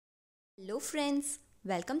Hello friends,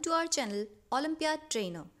 welcome to our channel Olympiad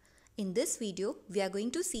Trainer. In this video, we are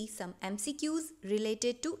going to see some MCQs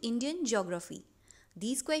related to Indian geography.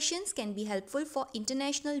 These questions can be helpful for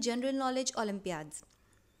International General Knowledge Olympiads.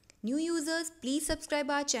 New users, please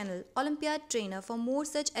subscribe our channel Olympiad Trainer for more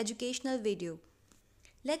such educational video.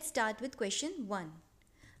 Let's start with question 1.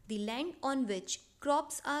 The land on which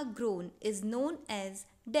crops are grown is known as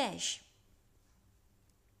dash.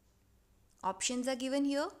 Options are given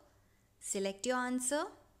here. Select your answer.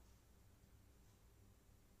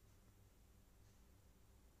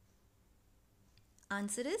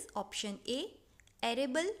 Answer is option A,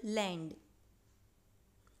 arable land.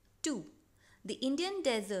 2. The Indian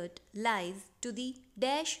desert lies to the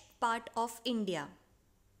dash part of India.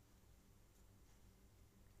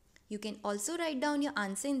 You can also write down your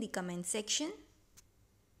answer in the comment section.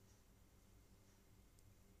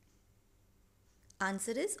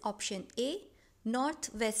 Answer is option A,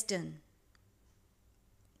 northwestern.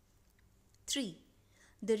 3.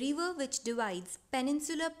 The river which divides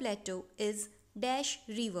peninsular plateau is dash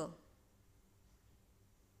river.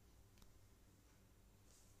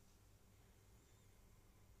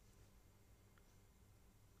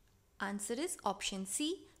 Answer is option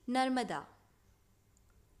C, Narmada.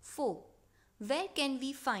 4. Where can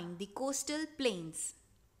we find the coastal plains?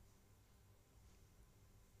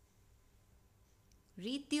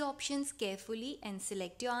 Read the options carefully and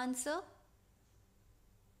select your answer.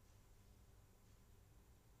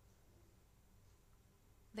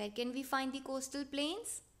 Where can we find the coastal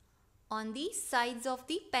plains? On the sides of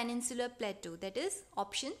the peninsular plateau, that is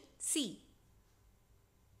option C.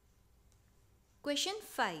 Question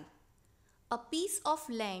 5. A piece of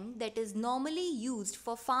land that is normally used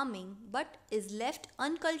for farming but is left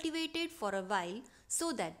uncultivated for a while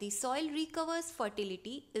so that the soil recovers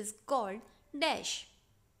fertility is called dash.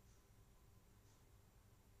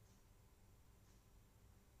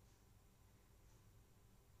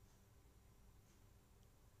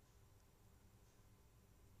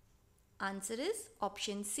 Answer is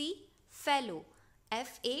option C, fallow,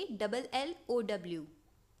 Fallow.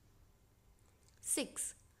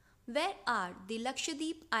 6. Where are the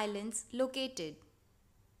Lakshadweep Islands located?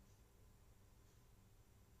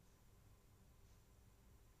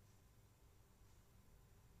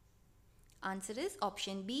 Answer is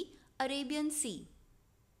option B, Arabian Sea.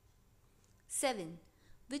 7.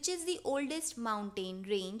 Which is the oldest mountain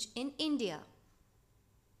range in India?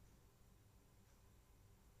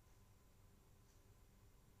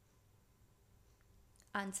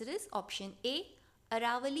 Answer is option A,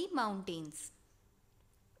 Aravalli Mountains.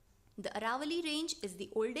 The Aravalli range is the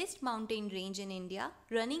oldest mountain range in India,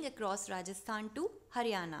 running across Rajasthan to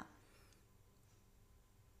Haryana.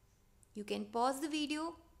 You can pause the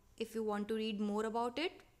video if you want to read more about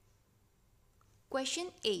it. Question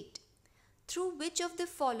 8. Through which of the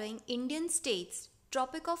following Indian states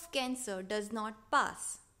Tropic of Cancer does not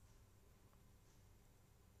pass?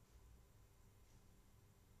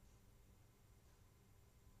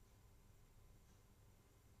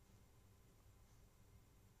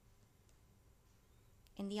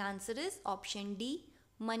 And the answer is option D,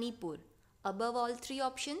 Manipur. Above all three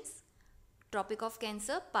options, Tropic of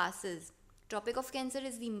Cancer passes. Tropic of Cancer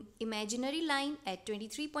is the imaginary line at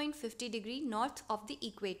 23.50 degrees north of the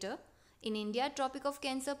equator. In India, Tropic of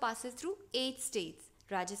Cancer passes through 8 states: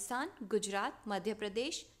 Rajasthan, Gujarat, Madhya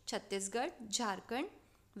Pradesh, Chhattisgarh, Jharkhand,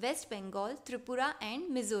 West Bengal, Tripura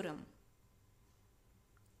and Mizoram.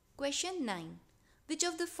 Question 9. Which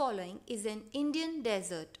of the following is an Indian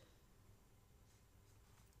desert?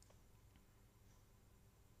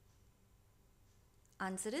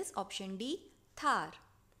 Answer is option D, Thar.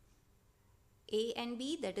 A and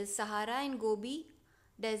B, that is Sahara and Gobi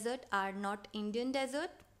desert, are not Indian desert.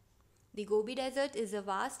 The Gobi desert is a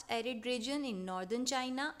vast arid region in northern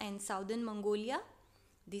China and southern Mongolia.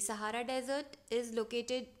 The Sahara desert is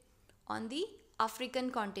located on the African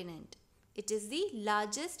continent. It is the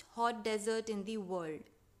largest hot desert in the world.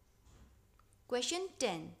 Question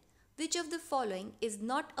 10. Which of the following is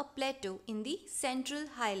not a plateau in the Central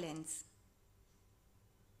Highlands?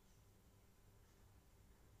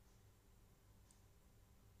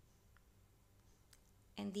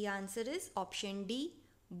 And the answer is option D,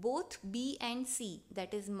 both B and C,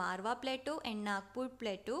 that is Marwa Plateau and Nagpur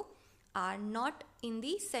Plateau, are not in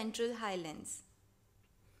the Central Highlands.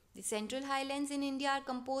 The Central Highlands in India are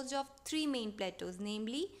composed of 3 main plateaus,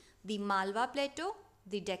 namely the Malwa Plateau,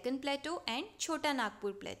 the Deccan Plateau and Chota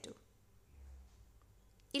Nagpur Plateau.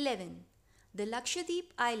 11. The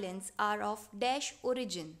Lakshadweep Islands are of dash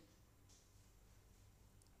origin.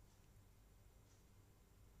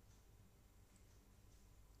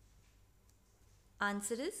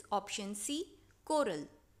 Answer is option C, coral.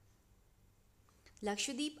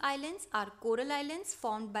 Lakshadweep Islands are coral islands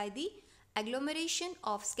formed by the agglomeration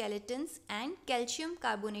of skeletons and calcium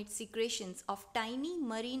carbonate secretions of tiny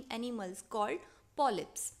marine animals called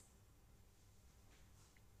polyps.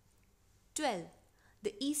 12.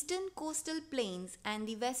 The eastern coastal plains and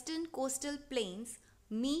the western coastal plains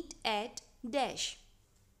meet at dash.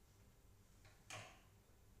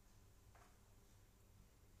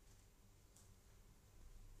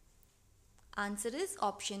 Answer is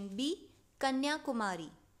option B, Kanyakumari.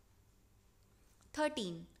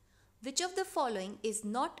 13. Which of the following is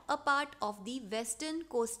not a part of the western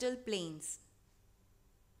coastal plains?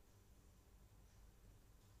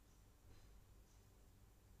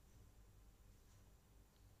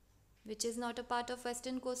 Which is not a part of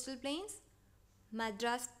western coastal plains?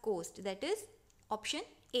 Madras coast, that is option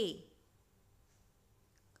A.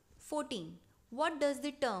 14. What does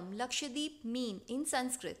the term Lakshadweep mean in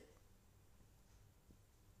Sanskrit?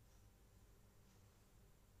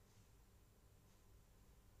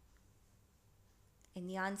 And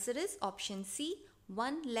the answer is option C,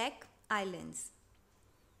 1 lakh islands.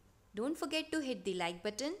 Don't forget to hit the like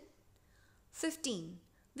button. 15.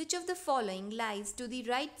 Which of the following lies to the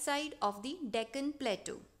right side of the Deccan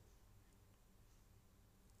Plateau?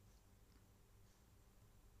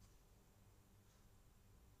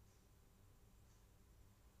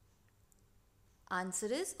 Answer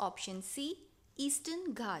is option C,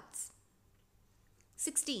 Eastern Ghats.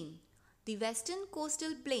 16. The western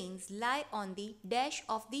coastal plains lie on the dash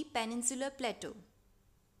of the peninsular plateau.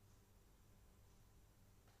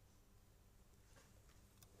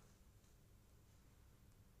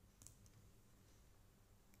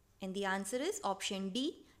 And the answer is option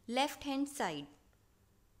D, left hand side.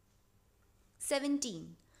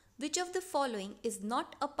 17. Which of the following is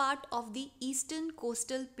not a part of the eastern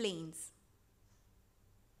coastal plains?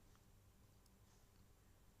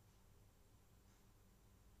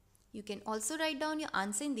 You can also write down your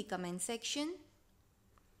answer in the comment section.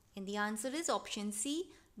 And the answer is option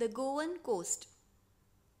C, the Goan coast.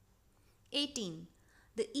 18.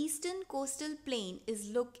 The eastern coastal plain is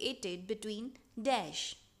located between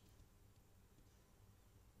dash.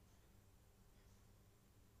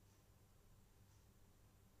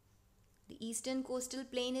 The eastern coastal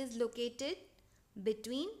plain is located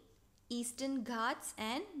between Eastern Ghats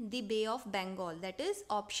and the Bay of Bengal, that is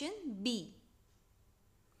option B.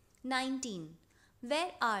 19.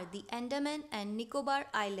 Where are the Andaman and Nicobar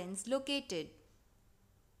Islands located?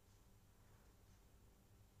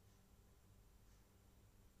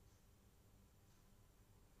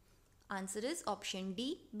 Answer is option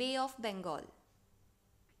D, Bay of Bengal.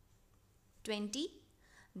 20.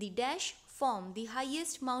 The dash form the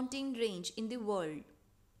highest mountain range in the world.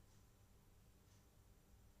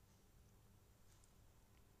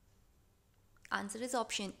 Answer is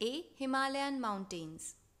option A, Himalayan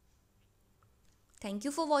mountains. Thank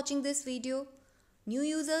you for watching this video. New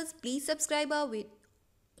users, please subscribe our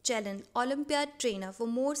channel Olympiad Trainer for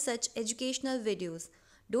more such educational videos.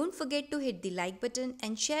 Don't forget to hit the like button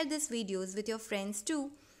and share these videos with your friends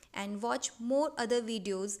too, and watch more other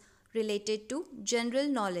videos related to general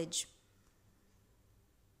knowledge.